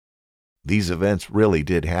these events really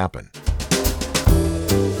did happen.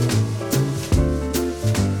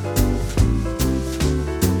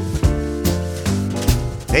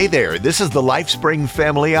 Hey there, this is the LifeSpring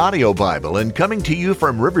Family Audio Bible, and coming to you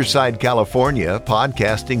from Riverside, California,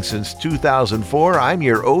 podcasting since 2004, I'm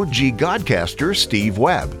your OG Godcaster, Steve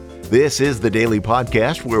Webb. This is the daily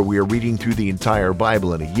podcast where we are reading through the entire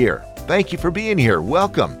Bible in a year. Thank you for being here.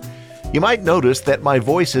 Welcome. You might notice that my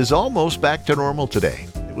voice is almost back to normal today.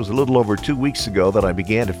 It was a little over 2 weeks ago that I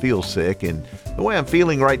began to feel sick, and the way I'm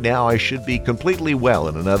feeling right now, I should be completely well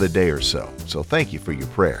in another day or so. So thank you for your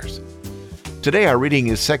prayers. Today our reading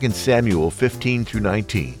is 2 Samuel 15 through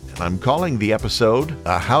 19, and I'm calling the episode,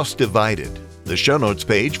 A House Divided. The show notes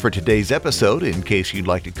page for today's episode, in case you'd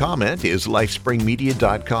like to comment, is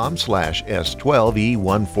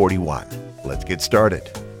lifespringmedia.com/S12E141. Let's get started.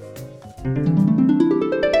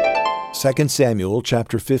 2 Samuel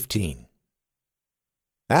chapter 15.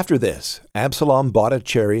 After this, Absalom bought a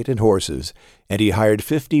chariot and horses, and he hired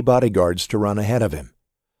 50 bodyguards to run ahead of him.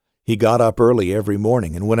 He got up early every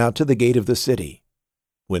morning and went out to the gate of the city.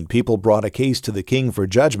 When people brought a case to the king for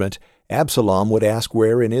judgment, Absalom would ask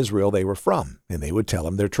where in Israel they were from, and they would tell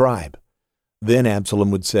him their tribe. Then Absalom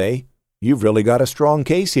would say, "You've really got a strong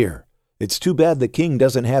case here. It's too bad the king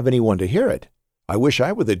doesn't have anyone to hear it. I wish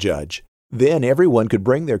I were the judge. Then everyone could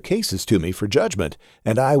bring their cases to me for judgment,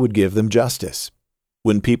 and I would give them justice."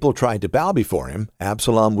 When people tried to bow before him,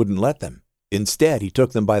 Absalom wouldn't let them. Instead, he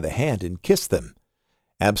took them by the hand and kissed them.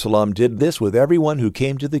 Absalom did this with everyone who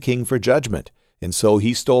came to the king for judgment, and so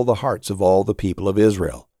he stole the hearts of all the people of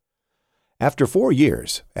Israel. After 4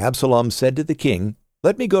 years, Absalom said to the king,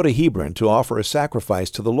 "Let me go to Hebron to offer a sacrifice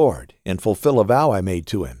to the Lord, and fulfill a vow I made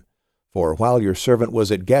to him. For while your servant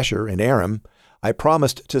was at Geshur in Aram, I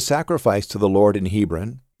promised to sacrifice to the Lord in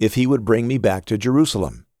Hebron if he would bring me back to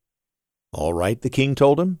Jerusalem." "All right," the king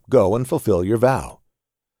told him, "go and fulfill your vow."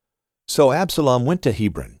 So Absalom went to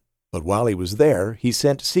Hebron. But while he was there, he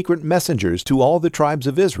sent secret messengers to all the tribes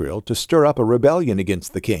of Israel to stir up a rebellion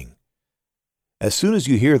against the king. "As soon as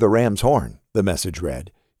you hear the ram's horn," the message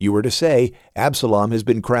read, "you are to say, 'Absalom has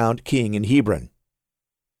been crowned king in Hebron.'"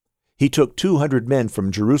 He took 200 men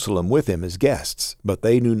from Jerusalem with him as guests, but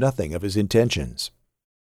they knew nothing of his intentions.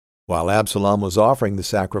 While Absalom was offering the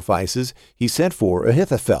sacrifices, he sent for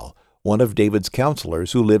Ahithophel, one of David's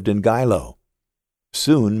counselors who lived in Gilo.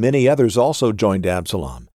 Soon many others also joined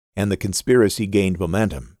Absalom, and the conspiracy gained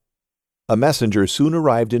momentum. A messenger soon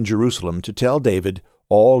arrived in Jerusalem to tell David,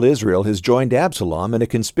 "All Israel has joined Absalom in a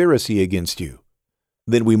conspiracy against you.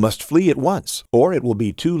 Then we must flee at once, or it will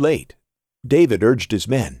be too late." David urged his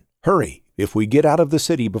men, "Hurry! If we get out of the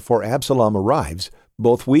city before Absalom arrives,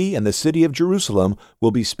 both we and the city of Jerusalem will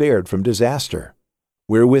be spared from disaster."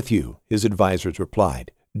 "We're with you," his advisers replied.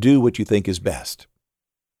 "Do what you think is best."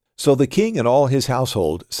 So the king and all his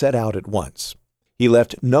household set out at once. He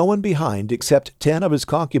left no one behind except 10 of his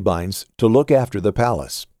concubines to look after the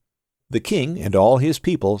palace. The king and all his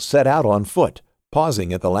people set out on foot,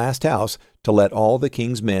 pausing at the last house to let all the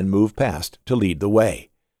king's men move past to lead the way.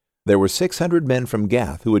 There were 600 men from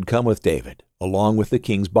Gath who had come with David, along with the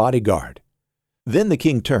king's bodyguard. Then the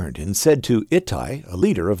king turned and said to Ittai, a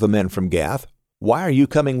leader of the men from Gath, "Why are you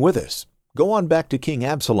coming with us? Go on back to King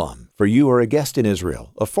Absalom, for you are a guest in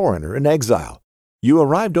Israel, a foreigner in exile. You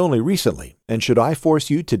arrived only recently, and should I force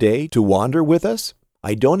you today to wander with us?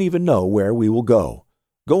 I don't even know where we will go.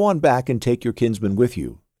 Go on back and take your kinsman with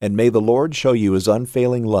you, and may the Lord show you his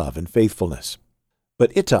unfailing love and faithfulness."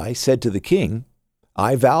 But Ittai said to the king,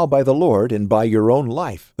 "I vow by the Lord and by your own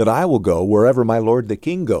life that I will go wherever my lord the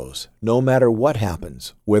king goes, no matter what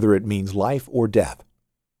happens, whether it means life or death."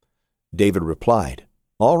 David replied,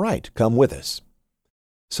 "All right, come with us."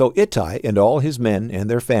 So Ittai and all his men and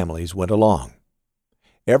their families went along.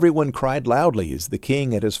 Everyone cried loudly as the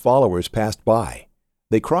king and his followers passed by.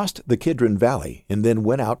 They crossed the Kidron Valley and then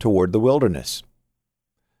went out toward the wilderness.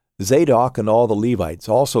 Zadok and all the Levites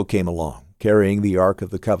also came along, carrying the Ark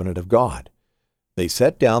of the Covenant of God. They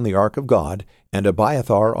set down the Ark of God, and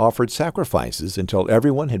Abiathar offered sacrifices until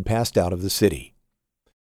everyone had passed out of the city.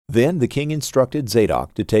 Then the king instructed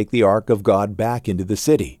Zadok to take the Ark of God back into the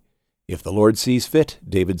city. "If the Lord sees fit,"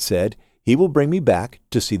 David said, "he will bring me back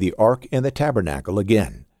to see the ark and the tabernacle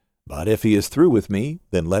again. But if he is through with me,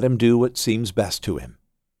 then let him do what seems best to him."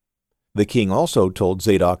 The king also told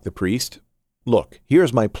Zadok the priest, "Look,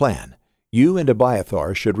 here's my plan. You and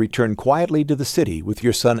Abiathar should return quietly to the city with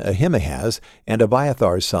your son Ahimaaz and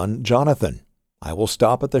Abiathar's son Jonathan. I will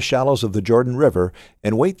stop at the shallows of the Jordan River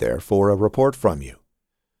and wait there for a report from you."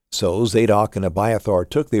 So Zadok and Abiathar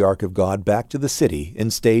took the ark of God back to the city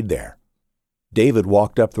and stayed there. David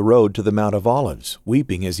walked up the road to the Mount of Olives,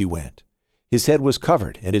 weeping as he went. His head was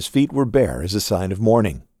covered, and his feet were bare as a sign of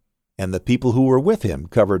mourning. And the people who were with him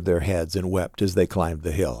covered their heads and wept as they climbed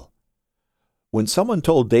the hill. When someone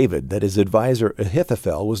told David that his adviser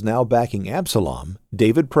Ahithophel was now backing Absalom,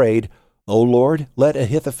 David prayed, "O Lord, let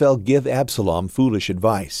Ahithophel give Absalom foolish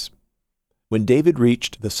advice." When David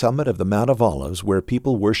reached the summit of the Mount of Olives where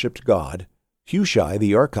people worshipped God, Hushai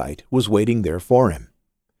the Archite was waiting there for him.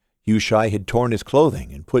 Hushai had torn his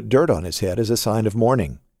clothing and put dirt on his head as a sign of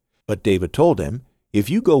mourning. But David told him, "If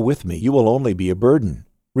you go with me, you will only be a burden.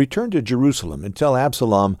 Return to Jerusalem and tell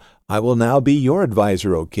Absalom, 'I will now be your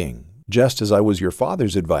adviser, O king, just as I was your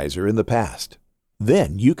father's adviser in the past.'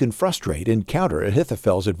 Then you can frustrate and counter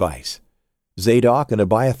Ahithophel's advice. Zadok and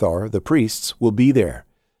Abiathar, the priests, will be there.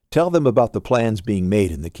 Tell them about the plans being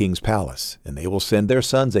made in the king's palace, and they will send their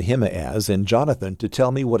sons Ahimaaz and Jonathan to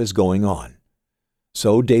tell me what is going on."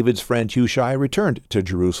 So David's friend Hushai returned to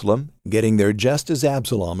Jerusalem, getting there just as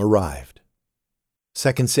Absalom arrived.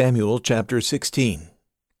 2 Samuel chapter 16.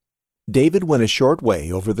 David went a short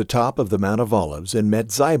way over the top of the Mount of Olives and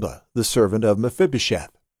met Ziba, the servant of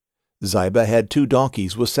Mephibosheth. Ziba had 2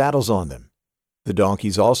 donkeys with saddles on them. The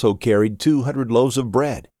donkeys also carried 200 loaves of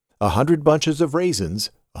bread, 100 bunches of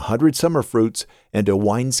raisins, 100 summer fruits, and a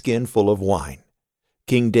wineskin full of wine.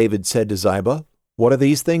 King David said to Ziba, "What are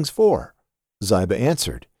these things for?" Ziba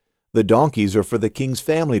answered, "The donkeys are for the king's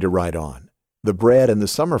family to ride on. The bread and the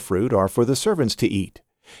summer fruit are for the servants to eat,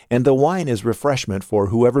 and the wine is refreshment for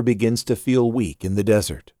whoever begins to feel weak in the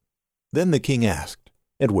desert." Then the king asked,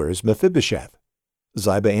 "And where is Mephibosheth?"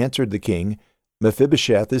 Ziba answered the king,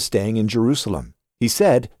 "Mephibosheth is staying in Jerusalem. He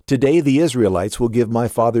said, 'Today the Israelites will give my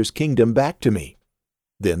father's kingdom back to me.'"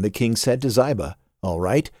 Then the king said to Ziba, "All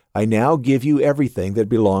right, I now give you everything that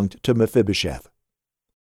belonged to Mephibosheth."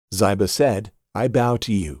 Ziba said, "I bow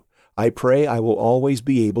to you. I pray I will always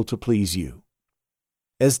be able to please you."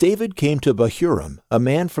 As David came to Bahurim, a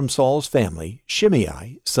man from Saul's family,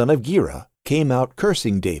 Shimei, son of Gera, came out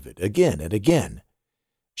cursing David again and again.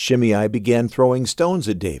 Shimei began throwing stones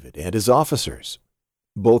at David and his officers.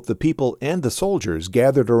 Both the people and the soldiers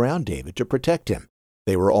gathered around David to protect him.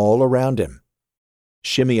 They were all around him.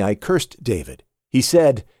 Shimei cursed David. He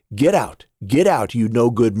said, get out, you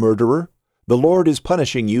no-good murderer. The Lord is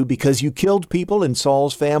punishing you because you killed people in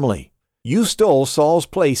Saul's family. You stole Saul's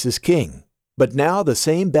place as king, but now the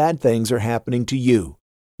same bad things are happening to you.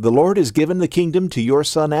 The Lord has given the kingdom to your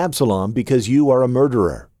son Absalom because you are a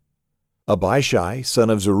murderer." Abishai, son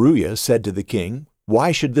of Zeruiah, said to the king,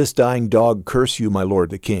 "Why should this dying dog curse you, my lord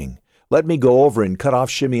the king? Let me go over and cut off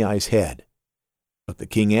Shimei's head." But the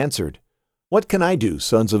king answered, "What can I do,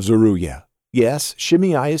 sons of Zeruiah? Yes,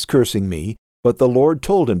 Shimei is cursing me, but the Lord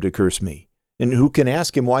told him to curse me. And who can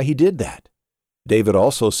ask him why he did that?" David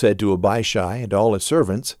also said to Abishai and all his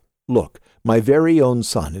servants, "Look, my very own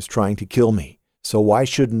son is trying to kill me, so why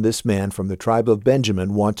shouldn't this man from the tribe of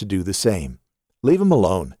Benjamin want to do the same? Leave him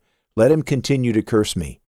alone. Let him continue to curse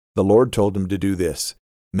me. The Lord told him to do this.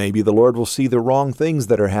 Maybe the Lord will see the wrong things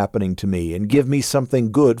that are happening to me and give me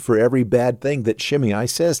something good for every bad thing that Shimei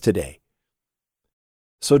says today."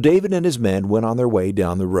 So David and his men went on their way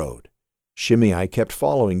down the road. Shimei kept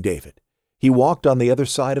following David. He walked on the other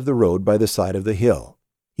side of the road by the side of the hill.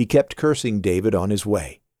 He kept cursing David on his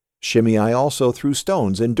way. Shimei also threw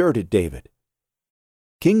stones and dirt at David.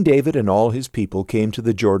 King David and all his people came to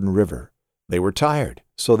the Jordan River. They were tired,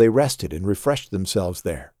 so they rested and refreshed themselves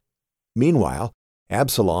there. Meanwhile,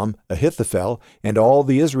 Absalom, Ahithophel, and all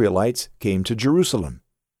the Israelites came to Jerusalem.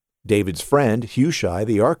 David's friend, Hushai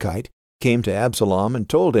the Archite, came to Absalom and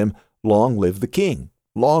told him, "Long live the king!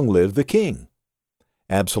 Long live the king!"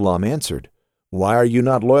 Absalom answered, "Why are you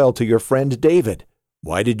not loyal to your friend David?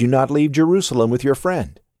 Why did you not leave Jerusalem with your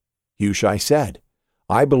friend?" Hushai said,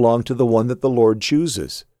 "I belong to the one that the Lord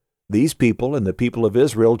chooses. These people and the people of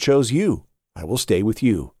Israel chose you. I will stay with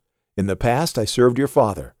you. In the past I served your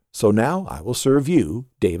father, so now I will serve you,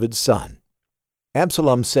 David's son."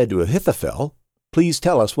 Absalom said to Ahithophel, "Please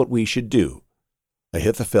tell us what we should do."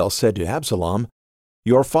 Ahithophel said to Absalom,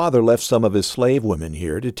 "Your father left some of his slave women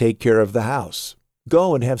here to take care of the house.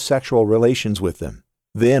 Go and have sexual relations with them.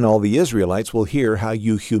 Then all the Israelites will hear how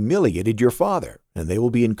you humiliated your father, and they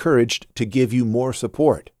will be encouraged to give you more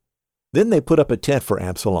support." Then they put up a tent for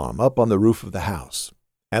Absalom up on the roof of the house.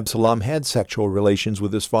 Absalom had sexual relations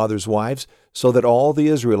with his father's wives so that all the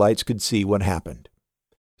Israelites could see what happened.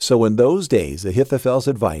 So in those days Ahithophel's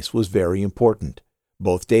advice was very important.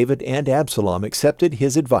 Both David and Absalom accepted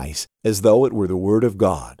his advice as though it were the word of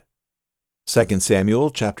God. 2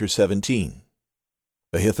 Samuel chapter 17.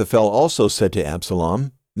 Ahithophel also said to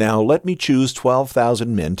Absalom, "Now let me choose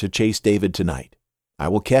 12,000 men to chase David tonight. I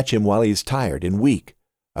will catch him while he is tired and weak.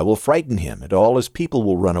 I will frighten him, and all his people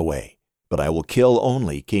will run away, but I will kill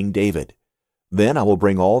only King David. Then I will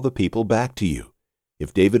bring all the people back to you.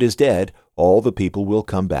 If David is dead, all the people will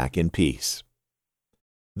come back in peace."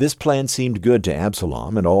 This plan seemed good to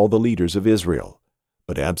Absalom and all the leaders of Israel.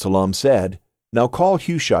 But Absalom said, "Now call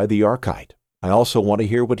Hushai the Archite. I also want to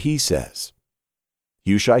hear what he says."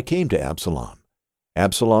 Hushai came to Absalom.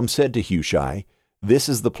 Absalom said to Hushai, "This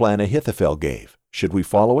is the plan Ahithophel gave. Should we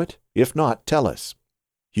follow it? If not, tell us."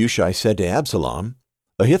 Hushai said to Absalom,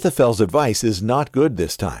 "Ahithophel's advice is not good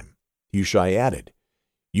this time." Hushai added,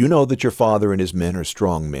 "You know that your father and his men are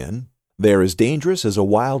strong men. They are as dangerous as a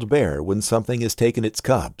wild bear when something has taken its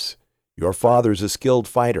cubs. Your father is a skilled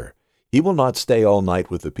fighter. He will not stay all night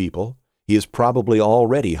with the people. He is probably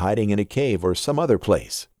already hiding in a cave or some other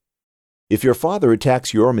place. If your father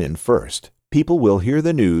attacks your men first, people will hear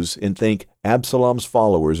the news and think Absalom's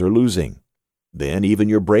followers are losing. Then even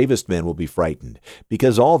your bravest men will be frightened,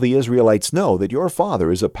 because all the Israelites know that your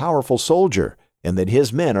father is a powerful soldier and that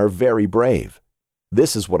his men are very brave.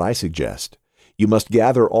 This is what I suggest. You must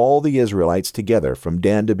gather all the Israelites together from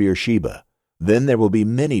Dan to Beersheba. Then there will be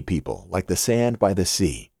many people, like the sand by the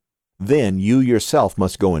sea. Then you yourself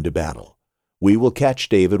must go into battle. We will catch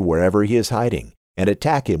David wherever he is hiding, and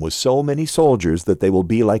attack him with so many soldiers that they will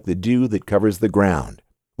be like the dew that covers the ground.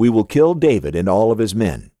 We will kill David and all of his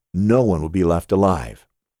men. No one will be left alive.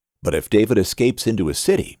 But if David escapes into a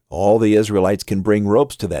city, all the Israelites can bring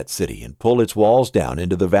ropes to that city and pull its walls down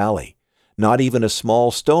into the valley. Not even a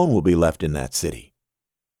small stone will be left in that city."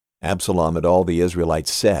 Absalom and all the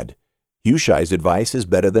Israelites said, "Hushai's advice is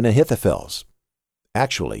better than Ahithophel's."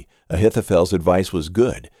 Actually, Ahithophel's advice was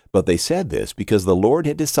good, but they said this because the Lord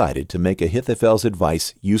had decided to make Ahithophel's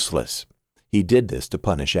advice useless. He did this to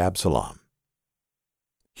punish Absalom.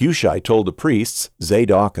 Hushai told the priests,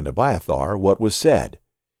 Zadok and Abiathar, what was said.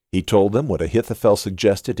 He told them what Ahithophel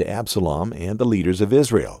suggested to Absalom and the leaders of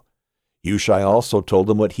Israel. Hushai also told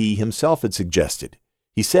them what he himself had suggested.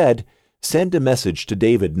 He said, "Send a message to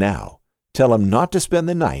David now. Tell him not to spend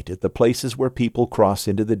the night at the places where people cross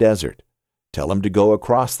into the desert. Tell him to go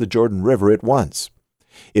across the Jordan River at once.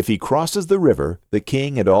 If he crosses the river, the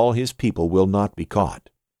king and all his people will not be caught."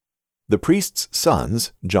 The priest's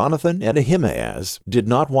sons, Jonathan and Ahimaaz, did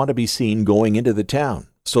not want to be seen going into the town,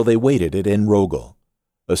 so they waited at En-Rogel.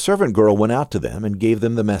 A servant girl went out to them and gave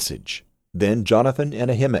them the message. Then Jonathan and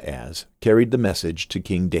Ahimaaz carried the message to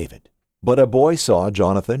King David. But a boy saw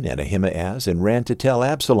Jonathan and Ahimaaz and ran to tell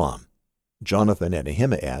Absalom. Jonathan and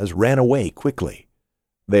Ahimaaz ran away quickly.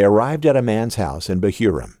 They arrived at a man's house in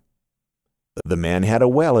Bahurim. The man had a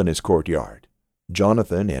well in his courtyard.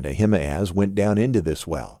 Jonathan and Ahimaaz went down into this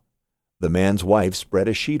well. The man's wife spread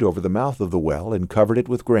a sheet over the mouth of the well and covered it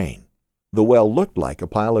with grain. The well looked like a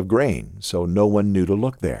pile of grain, so no one knew to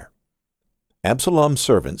look there. Absalom's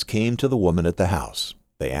servants came to the woman at the house.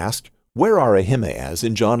 They asked, "Where are Ahimaaz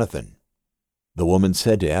and Jonathan?" The woman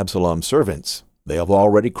said to Absalom's servants, "They have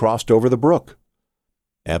already crossed over the brook."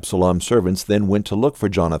 Absalom's servants then went to look for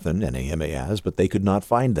Jonathan and Ahimaaz, but they could not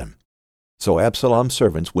find them. So Absalom's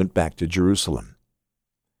servants went back to Jerusalem.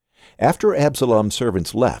 After Absalom's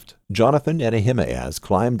servants left, Jonathan and Ahimaaz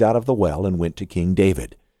climbed out of the well and went to King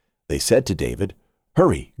David. They said to David,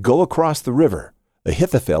 "Hurry, go across the river.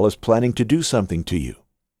 Ahithophel is planning to do something to you."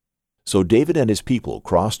 So David and his people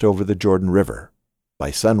crossed over the Jordan River.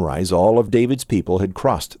 By sunrise, all of David's people had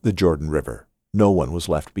crossed the Jordan River. No one was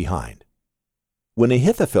left behind. When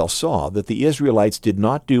Ahithophel saw that the Israelites did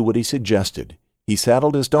not do what he suggested, he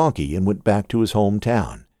saddled his donkey and went back to his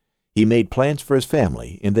hometown. He made plans for his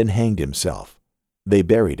family and then hanged himself. They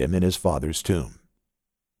buried him in his father's tomb.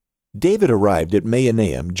 David arrived at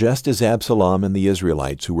Mahanaim just as Absalom and the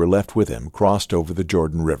Israelites who were left with him crossed over the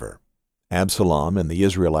Jordan River. Absalom and the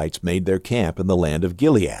Israelites made their camp in the land of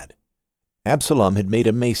Gilead. Absalom had made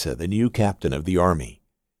Amasa the new captain of the army.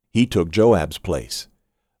 He took Joab's place.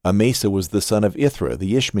 Amasa was the son of Ithra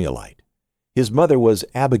the Ishmaelite. His mother was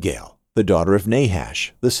Abigail, the daughter of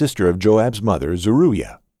Nahash, the sister of Joab's mother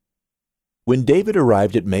Zeruiah. When David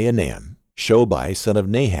arrived at Mahanaim, Shobai son of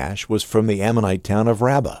Nahash was from the Ammonite town of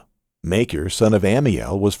Rabbah. Machir son of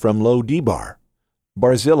Ammiel was from Lo-debar.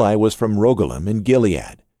 Barzillai was from Rogelim in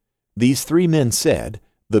Gilead. These three men said,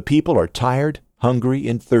 "The people are tired, hungry,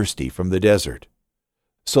 and thirsty from the desert."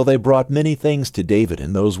 So they brought many things to David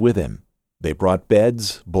and those with him. They brought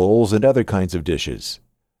beds, bowls, and other kinds of dishes.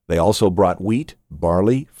 They also brought wheat,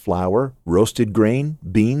 barley, flour, roasted grain,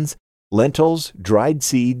 beans, lentils, dried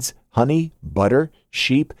seeds, honey, butter,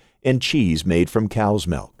 sheep, and cheese made from cow's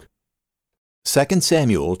milk. 2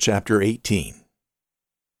 Samuel chapter 18.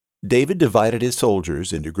 David divided his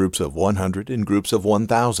soldiers into groups of 100 and groups of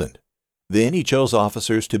 1,000. Then he chose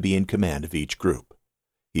officers to be in command of each group.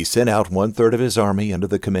 He sent out 1/3 of his army under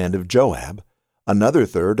the command of Joab, another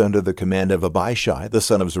third under the command of Abishai the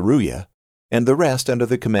son of Zeruiah, and the rest under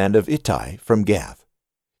the command of Ittai from Gath.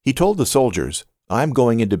 He told the soldiers, "I'm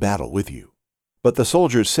going into battle with you." But the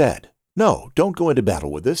soldiers said, "No, don't go into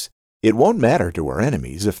battle with us. It won't matter to our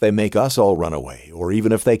enemies if they make us all run away, or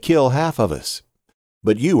even if they kill half of us.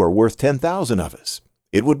 But you are worth 10,000 of us.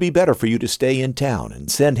 It would be better for you to stay in town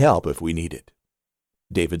and send help if we need it."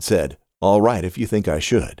 David said, "All right, if you think I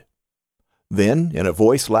should." Then, in a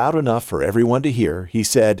voice loud enough for everyone to hear, he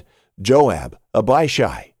said, "Joab,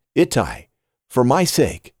 Abishai, Ittai, for my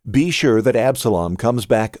sake, be sure that Absalom comes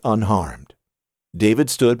back unharmed." David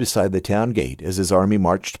stood beside the town gate as his army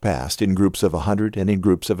marched past in groups of 100 and in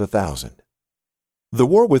groups of 1,000. The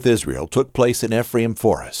war with Israel took place in Ephraim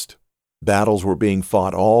Forest. Battles were being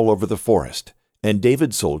fought all over the forest, and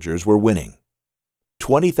David's soldiers were winning.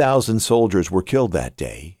 20,000 soldiers were killed that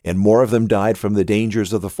day, and more of them died from the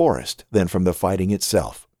dangers of the forest than from the fighting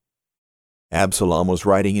itself. Absalom was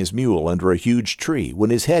riding his mule under a huge tree when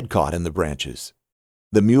his head caught in the branches.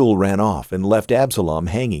 The mule ran off and left Absalom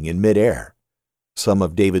hanging in midair. Some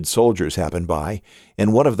of David's soldiers happened by,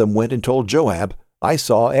 and one of them went and told Joab, "I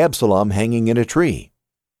saw Absalom hanging in a tree."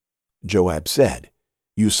 Joab said,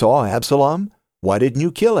 "You saw Absalom? Why didn't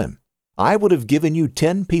you kill him? I would have given you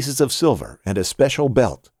 10 pieces of silver and a special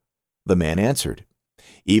belt." The man answered,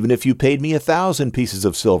 "Even if you paid me 1,000 pieces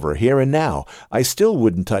of silver here and now, I still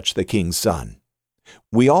wouldn't touch the king's son.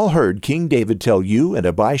 We all heard King David tell you and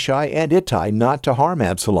Abishai and Ittai not to harm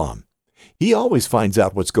Absalom. He always finds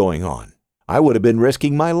out what's going on. I would have been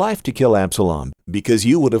risking my life to kill Absalom because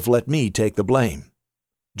you would have let me take the blame."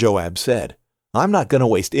 Joab said, "I'm not going to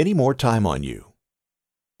waste any more time on you."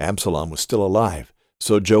 Absalom was still alive,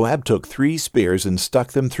 so Joab took 3 spears and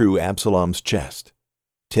stuck them through Absalom's chest.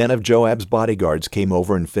 10 of Joab's bodyguards came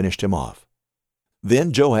over and finished him off.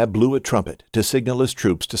 Then Joab blew a trumpet to signal his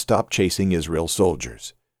troops to stop chasing Israel's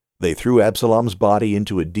soldiers. They threw Absalom's body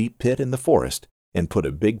into a deep pit in the forest and put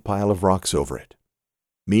a big pile of rocks over it.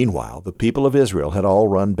 Meanwhile, the people of Israel had all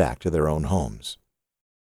run back to their own homes.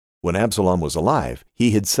 When Absalom was alive,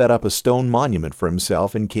 he had set up a stone monument for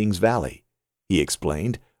himself in King's Valley. He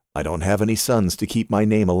explained, "I don't have any sons to keep my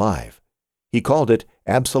name alive." He called it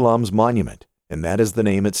Absalom's Monument, and that is the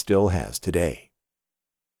name it still has today.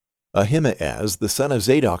 Ahimaaz, the son of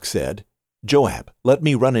Zadok, said, "Joab, let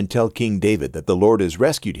me run and tell King David that the Lord has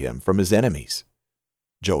rescued him from his enemies."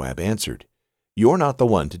 Joab answered, "You're not the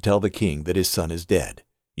one to tell the king that his son is dead.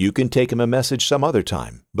 You can take him a message some other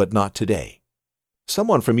time, but not today."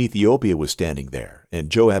 Someone from Ethiopia was standing there, and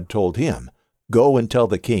Joab told him, "Go and tell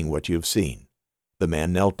the king what you have seen." The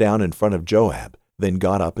man knelt down in front of Joab, then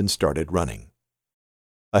got up and started running.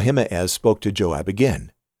 Ahimaaz spoke to Joab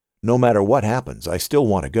again, "No matter what happens, I still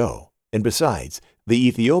want to go, and besides, the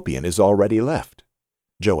Ethiopian is already left."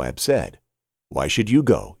 Joab said, "Why should you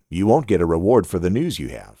go? You won't get a reward for the news you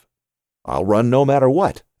have." "I'll run no matter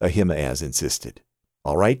what," Ahimaaz insisted.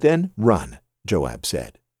 "All right then, run," Joab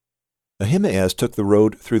said. Ahimaaz took the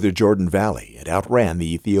road through the Jordan Valley and outran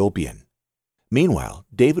the Ethiopian. Meanwhile,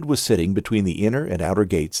 David was sitting between the inner and outer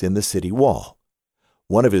gates in the city wall.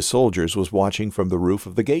 One of his soldiers was watching from the roof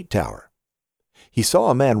of the gate tower. He saw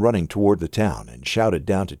a man running toward the town and shouted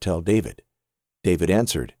down to tell David. David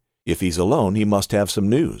answered, "If he's alone, he must have some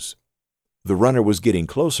news." The runner was getting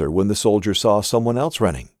closer when the soldier saw someone else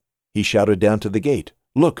running. He shouted down to the gate,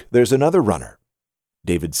 "Look, there's another runner."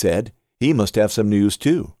 David said, "He must have some news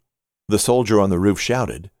too." The soldier on the roof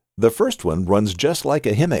shouted, "The first one runs just like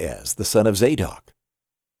Ahimaaz, the son of Zadok."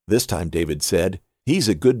 This time David said, "He's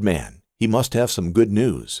a good man. He must have some good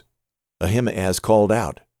news." Ahimaaz called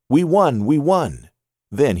out, "We won, we won."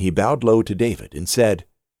 Then he bowed low to David and said,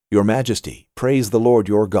 "Your Majesty, praise the Lord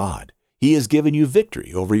your God. He has given you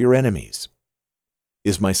victory over your enemies."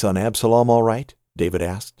 "Is my son Absalom all right?" David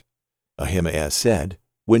asked. Ahimaaz said,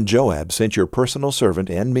 "When Joab sent your personal servant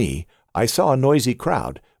and me, I saw a noisy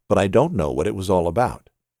crowd, but I don't know what it was all about."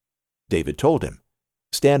 David told him,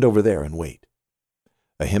 "Stand over there and wait."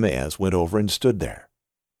 Ahimaaz went over and stood there.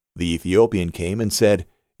 The Ethiopian came and said,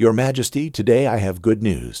 "Your Majesty, today I have good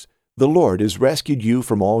news. The Lord has rescued you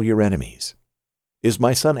from all your enemies." "Is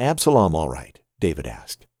my son Absalom all right?" David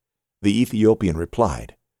asked. The Ethiopian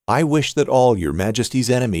replied, "I wish that all your Majesty's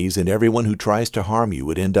enemies and everyone who tries to harm you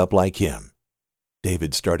would end up like him."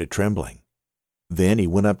 David started trembling. Then he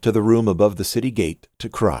went up to the room above the city gate to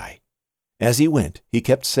cry. As he went, he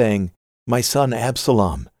kept saying, "My son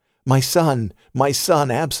Absalom, my son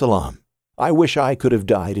Absalom. I wish I could have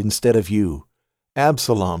died instead of you.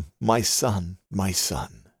 Absalom, my son, my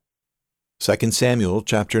son." 2 Samuel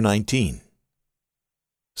chapter 19.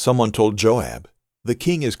 Someone told Joab, "The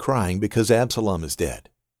king is crying because Absalom is dead."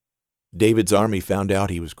 David's army found out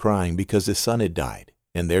he was crying because his son had died,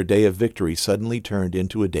 and their day of victory suddenly turned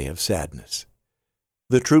into a day of sadness.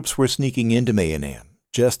 The troops were sneaking into Mahanaim,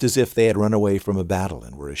 just as if they had run away from a battle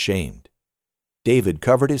and were ashamed. David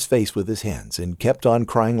covered his face with his hands and kept on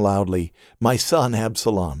crying loudly, "My son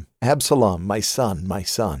Absalom! Absalom, my son, my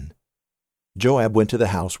son!" Joab went to the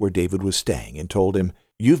house where David was staying and told him,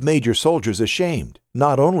 "You've made your soldiers ashamed.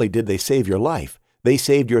 Not only did they save your life, they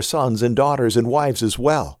saved your sons and daughters and wives as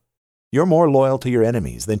well. You're more loyal to your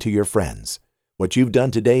enemies than to your friends. What you've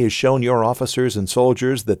done today has shown your officers and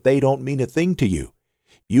soldiers that they don't mean a thing to you.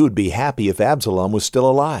 You would be happy if Absalom was still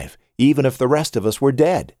alive, even if the rest of us were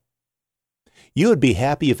dead. You would be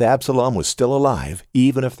happy if Absalom was still alive,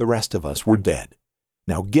 even if the rest of us were dead.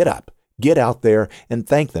 Now get up, get out there, and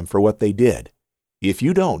thank them for what they did. If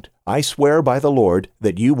you don't, I swear by the Lord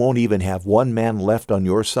that you won't even have one man left on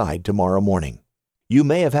your side tomorrow morning. You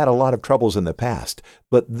may have had a lot of troubles in the past,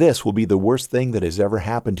 but this will be the worst thing that has ever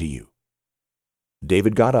happened to you."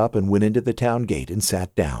 David got up and went into the town gate and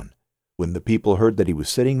sat down. When the people heard that he was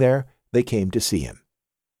sitting there, they came to see him.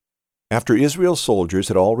 After Israel's soldiers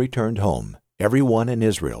had all returned home, everyone in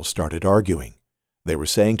Israel started arguing. They were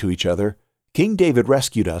saying to each other, "King David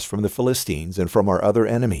rescued us from the Philistines and from our other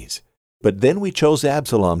enemies. But then we chose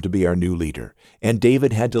Absalom to be our new leader, and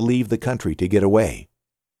David had to leave the country to get away.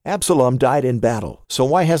 Absalom died in battle, so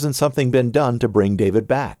why hasn't something been done to bring David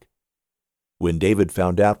back?" When David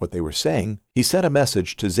found out what they were saying, he sent a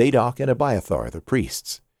message to Zadok and Abiathar, the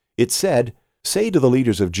priests. It said, "Say to the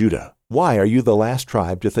leaders of Judah, why are you the last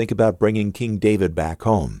tribe to think about bringing King David back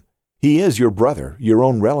home? He is your brother, your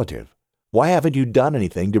own relative. Why haven't you done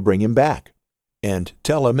anything to bring him back? And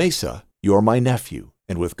tell Amasa, you're my nephew,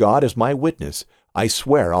 and with God as my witness, I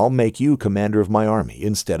swear I'll make you commander of my army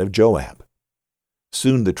instead of Joab."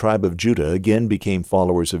 Soon the tribe of Judah again became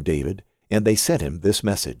followers of David, and they sent him this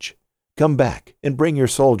message, "Come back and bring your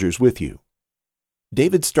soldiers with you."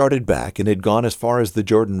 David started back and had gone as far as the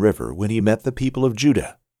Jordan River when he met the people of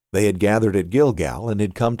Judah. They had gathered at Gilgal and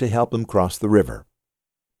had come to help him cross the river.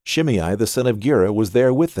 Shimei the son of Gera was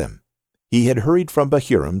there with them. He had hurried from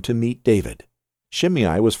Bahurim to meet David.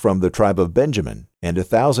 Shimei was from the tribe of Benjamin, and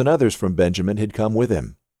 1,000 others from Benjamin had come with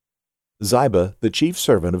him. Ziba, the chief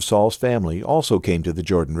servant of Saul's family, also came to the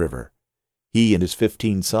Jordan River. He and his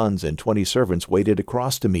 15 sons and 20 servants waded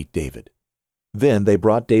across to meet David. Then they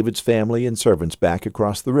brought David's family and servants back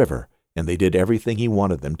across the river, and they did everything he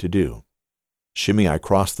wanted them to do. Shimei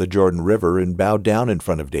crossed the Jordan River and bowed down in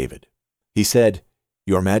front of David. He said,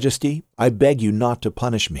 "Your Majesty, I beg you not to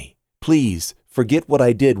punish me. Please, forget what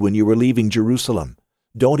I did when you were leaving Jerusalem.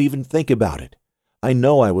 Don't even think about it. I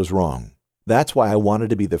know I was wrong. That's why I wanted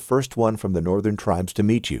to be the first one from the northern tribes to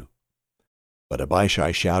meet you." But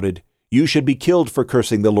Abishai shouted, "You should be killed for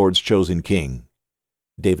cursing the Lord's chosen king."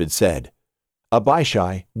 David said,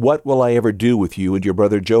 "Abishai, what will I ever do with you and your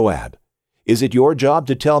brother Joab? Is it your job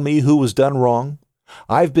to tell me who was done wrong?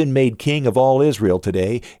 I've been made king of all Israel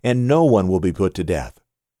today, and no one will be put to death."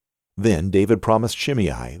 Then David promised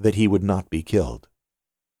Shimei that he would not be killed.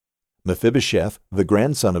 Mephibosheth, the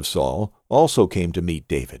grandson of Saul, also came to meet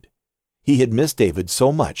David. He had missed David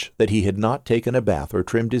so much that he had not taken a bath or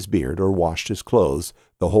trimmed his beard or washed his clothes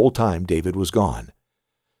the whole time David was gone.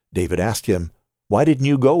 David asked him, "Why didn't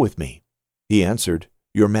you go with me?" He answered,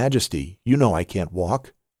 "Your Majesty, you know I can't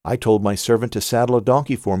walk. I told my servant to saddle a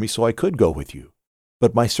donkey for me so I could go with you.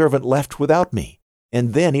 But my servant left without me,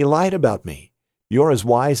 and then he lied about me. You're as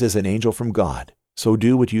wise as an angel from God, so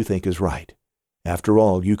do what you think is right. After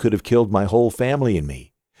all, you could have killed my whole family and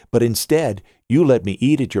me, but instead you let me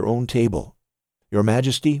eat at your own table. Your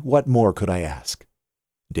Majesty, what more could I ask?"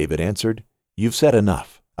 David answered, "You've said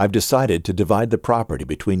enough. I've decided to divide the property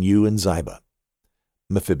between you and Ziba."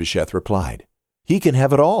 Mephibosheth replied, "He can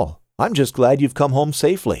have it all. I'm just glad you've come home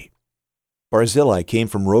safely." Barzillai came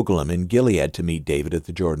from Rogelim in Gilead to meet David at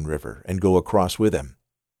the Jordan River and go across with him.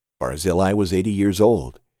 Barzillai was 80 years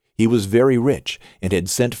old. He was very rich and had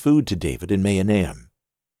sent food to David in Mahanaim.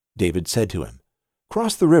 David said to him,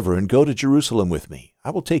 "Cross the river and go to Jerusalem with me.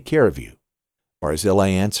 I will take care of you." Barzillai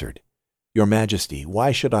answered, "Your Majesty,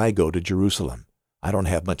 why should I go to Jerusalem? I don't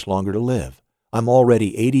have much longer to live. I'm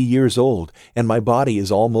already 80 years old, and my body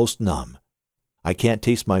is almost numb. I can't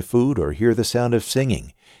taste my food or hear the sound of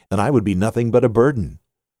singing, and I would be nothing but a burden.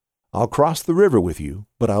 I'll cross the river with you,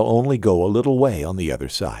 but I'll only go a little way on the other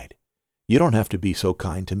side. You don't have to be so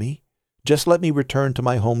kind to me. Just let me return to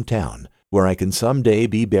my hometown, where I can someday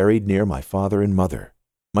be buried near my father and mother.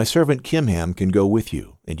 My servant Kimham can go with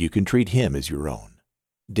you, and you can treat him as your own."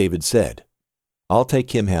 David said, I'll take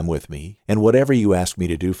Kimham with me, and whatever you ask me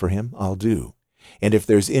to do for him, I'll do. And if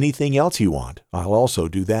there's anything else you want, I'll also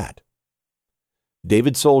do that."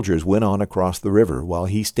 David's soldiers went on across the river while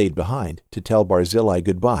he stayed behind to tell Barzillai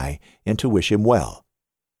goodbye and to wish him well.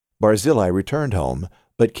 Barzillai returned home,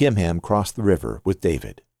 but Kimham crossed the river with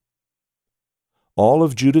David. All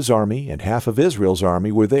of Judah's army and half of Israel's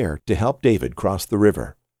army were there to help David cross the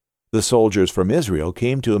river. The soldiers from Israel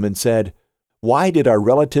came to him and said, "Why did our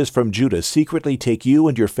relatives from Judah secretly take you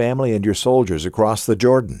and your family and your soldiers across the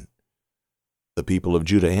Jordan?" The people of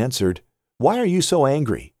Judah answered, "Why are you so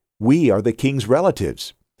angry? We are the king's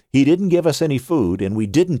relatives. He didn't give us any food, and we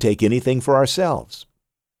didn't take anything for ourselves."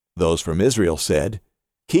 Those from Israel said,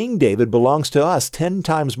 "King David belongs to us 10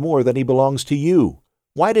 times more than he belongs to you.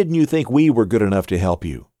 Why didn't you think we were good enough to help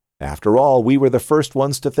you? After all, we were the first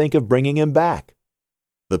ones to think of bringing him back."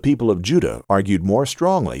 The people of Judah argued more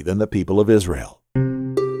strongly than the people of Israel.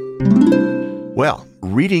 Well,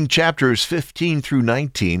 reading chapters 15 through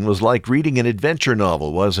 19 was like reading an adventure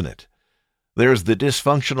novel, wasn't it? There's the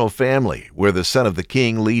dysfunctional family, where the son of the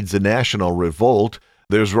king leads a national revolt.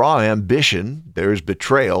 There's raw ambition, there's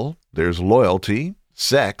betrayal, there's loyalty,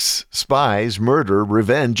 sex, spies, murder,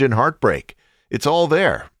 revenge, and heartbreak. It's all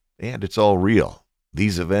there, and it's all real.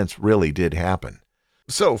 These events really did happen.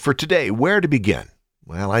 So for today, where to begin?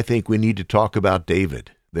 Well, I think we need to talk about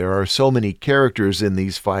David. There are so many characters in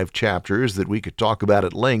these 5 chapters that we could talk about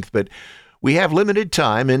at length, but we have limited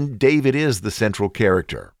time, and David is the central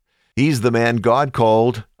character. He's the man God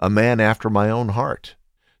called a man after my own heart.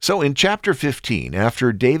 So in chapter 15,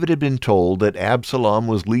 after David had been told that Absalom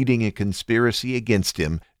was leading a conspiracy against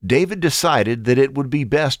him, David decided that it would be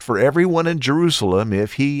best for everyone in Jerusalem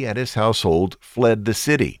if he and his household fled the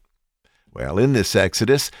city. Well, in this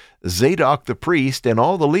exodus, Zadok the priest and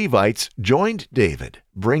all the Levites joined David,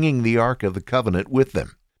 bringing the Ark of the Covenant with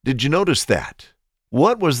them. Did you notice that?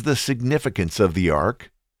 What was the significance of the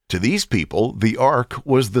Ark? To these people, the Ark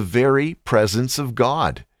was the very presence of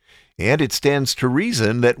God. And it stands to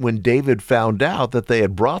reason that when David found out that they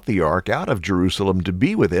had brought the Ark out of Jerusalem to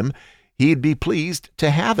be with him, he'd be pleased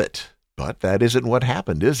to have it. But that isn't what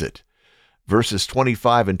happened, is it? Verses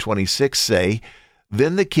 25 and 26 say,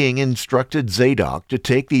 "Then the king instructed Zadok to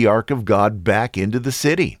take the Ark of God back into the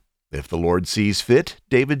city. If the Lord sees fit,"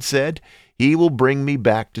 David said, "he will bring me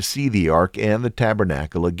back to see the Ark and the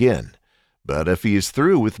tabernacle again. But if he is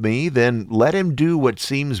through with me, then let him do what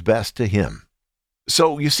seems best to him."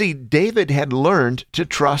 So, you see, David had learned to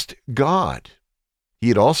trust God. He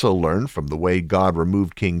had also learned from the way God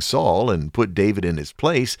removed King Saul and put David in his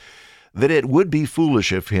place that it would be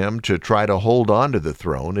foolish of him to try to hold on to the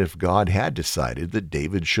throne if God had decided that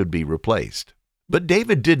David should be replaced. But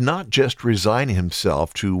David did not just resign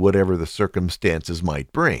himself to whatever the circumstances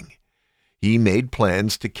might bring. He made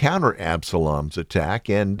plans to counter Absalom's attack,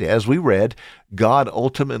 and as we read, God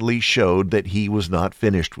ultimately showed that he was not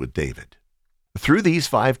finished with David. Through these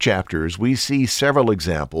 5 chapters, we see several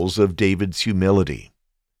examples of David's humility.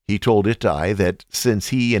 He told Ittai that since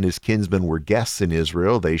he and his kinsmen were guests in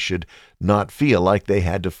Israel, they should not feel like they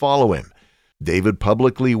had to follow him. David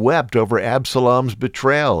publicly wept over Absalom's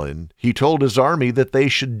betrayal, and he told his army that they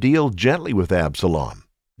should deal gently with Absalom.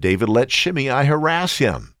 David let Shimei harass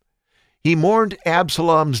him. He mourned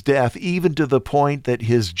Absalom's death even to the point that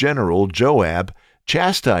his general, Joab,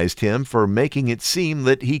 chastised him for making it seem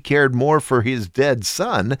that he cared more for his dead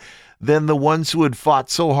son than the ones who had fought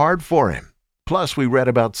so hard for him. Plus, we read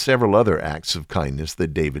about several other acts of kindness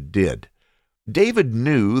that David did. David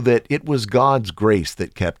knew that it was God's grace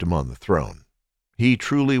that kept him on the throne. He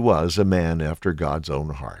truly was a man after God's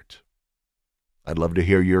own heart. I'd love to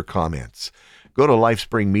hear your comments. Go to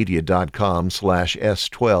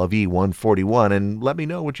lifespringmedia.com/S12E141 and let me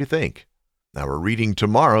know what you think. Our reading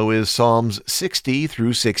tomorrow is Psalms 60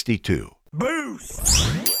 through 62. Boost!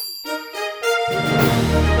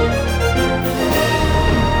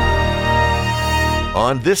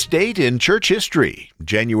 On this date in church history,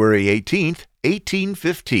 January 18th,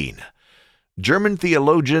 1815, German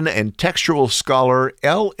theologian and textual scholar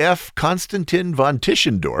L.F. Konstantin von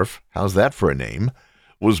Tischendorf, how's that for a name,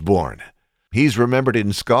 was born. He's remembered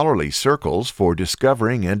in scholarly circles for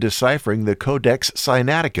discovering and deciphering the Codex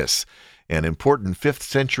Sinaiticus, an important 5th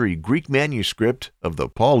century Greek manuscript of the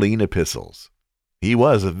Pauline epistles. He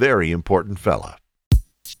was a very important fella.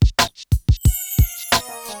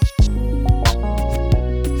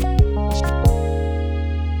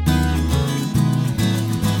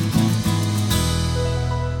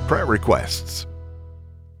 Prayer requests.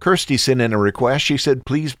 Kirsty sent in a request. She said,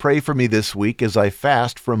 "Please pray for me this week as I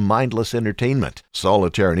fast from mindless entertainment,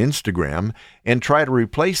 solitaire and Instagram, and try to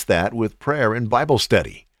replace that with prayer and Bible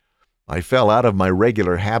study. I fell out of my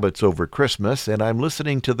regular habits over Christmas, and I'm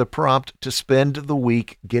listening to the prompt to spend the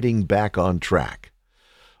week getting back on track.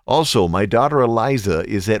 Also, my daughter Eliza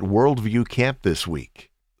is at Worldview Camp this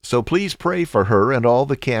week, so please pray for her and all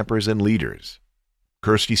the campers and leaders.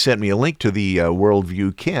 Kirsty sent me a link to the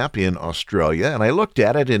Worldview Camp in Australia, and I looked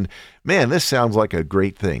at it, and man, this sounds like a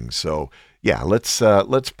great thing. So, yeah, let's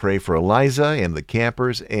pray for Eliza and the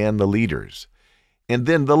campers and the leaders. And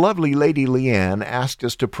then the lovely lady Leanne asked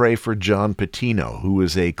us to pray for John Patino, who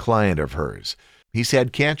is a client of hers. He's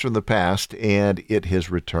had cancer in the past, and it has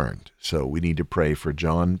returned. So we need to pray for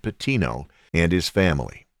John Patino and his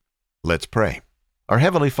family. Let's pray. Our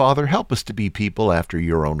Heavenly Father, help us to be people after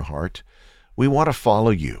your own heart. We want to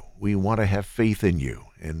follow you. We want to have faith in you.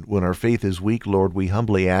 And when our faith is weak, Lord, we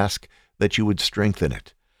humbly ask that you would strengthen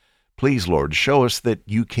it. Please, Lord, show us that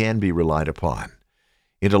you can be relied upon.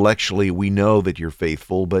 Intellectually, we know that you're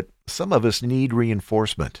faithful, but some of us need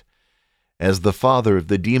reinforcement. As the father of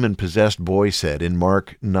the demon-possessed boy said in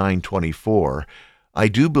Mark 9:24, I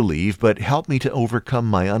do believe, but help me to overcome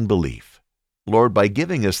my unbelief. Lord, by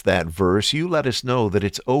giving us that verse, you let us know that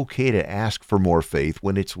it's okay to ask for more faith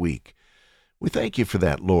when it's weak. We thank you for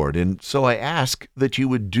that, Lord, and so I ask that you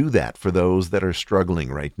would do that for those that are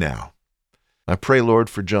struggling right now. I pray,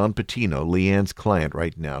 Lord, for John Patino, Leanne's client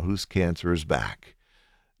right now, whose cancer is back.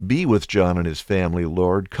 Be with John and his family,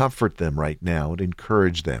 Lord. Comfort them right now and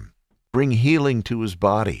encourage them. Bring healing to his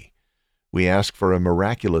body. We ask for a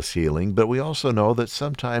miraculous healing, but we also know that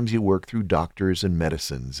sometimes you work through doctors and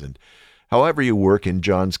medicines, and however you work in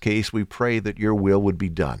John's case, we pray that your will would be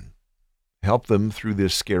done. Help them through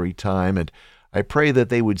this scary time, and I pray that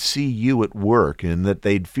they would see you at work and that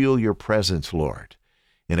they'd feel your presence, Lord.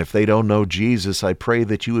 And if they don't know Jesus, I pray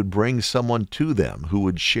that you would bring someone to them who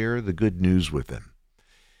would share the good news with them.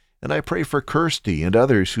 And I pray for Kirsty and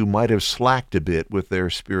others who might have slacked a bit with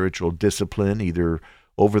their spiritual discipline, either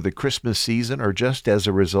over the Christmas season or just as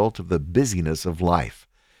a result of the busyness of life.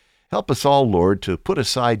 Help us all, Lord, to put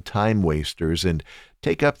aside time wasters and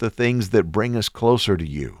take up the things that bring us closer to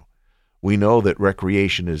you. We know that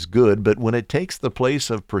recreation is good, but when it takes the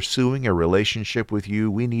place of pursuing a relationship with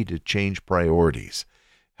you, we need to change priorities.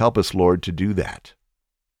 Help us, Lord, to do that.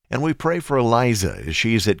 And we pray for Eliza as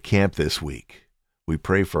she's at camp this week. We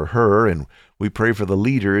pray for her, and we pray for the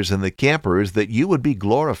leaders and the campers that you would be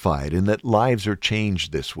glorified and that lives are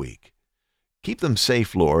changed this week. Keep them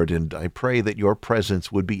safe, Lord, and I pray that your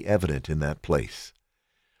presence would be evident in that place.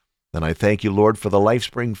 And I thank you, Lord, for the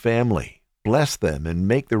LifeSpring family. Bless them and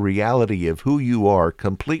make the reality of who you are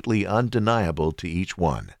completely undeniable to each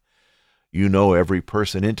one. You know every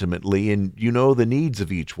person intimately, and you know the needs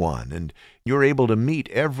of each one, and you're able to meet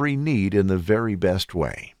every need in the very best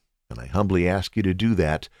way. And I humbly ask you to do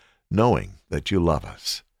that, knowing that you love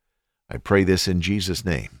us. I pray this in Jesus'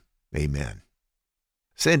 name. Amen.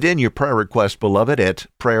 Send in your prayer request, beloved, at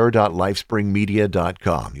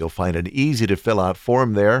prayer.lifespringmedia.com. You'll find an easy-to-fill-out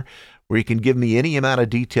form there where you can give me any amount of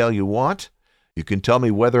detail you want. You can tell me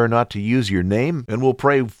whether or not to use your name, and we'll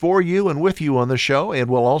pray for you and with you on the show, and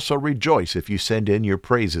we'll also rejoice if you send in your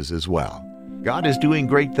praises as well. God is doing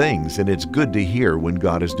great things, and it's good to hear when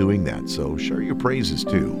God is doing that, so share your praises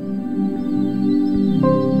too.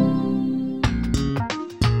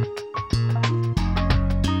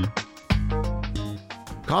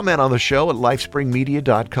 Comment on the show at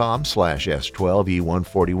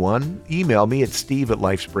lifespringmedia.com/S12E141. Email me at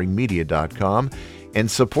steve@lifespringmedia.com and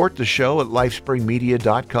support the show at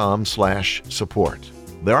lifespringmedia.com/support.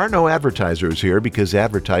 There are no advertisers here because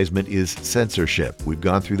advertisement is censorship. We've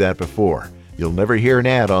gone through that before. You'll never hear an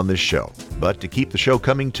ad on this show. But to keep the show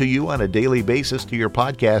coming to you on a daily basis to your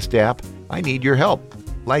podcast app, I need your help.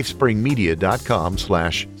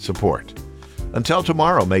 lifespringmedia.com/support. Until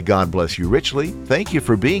tomorrow, may God bless you richly. Thank you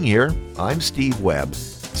for being here. I'm Steve Webb.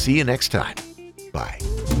 See you next time. Bye.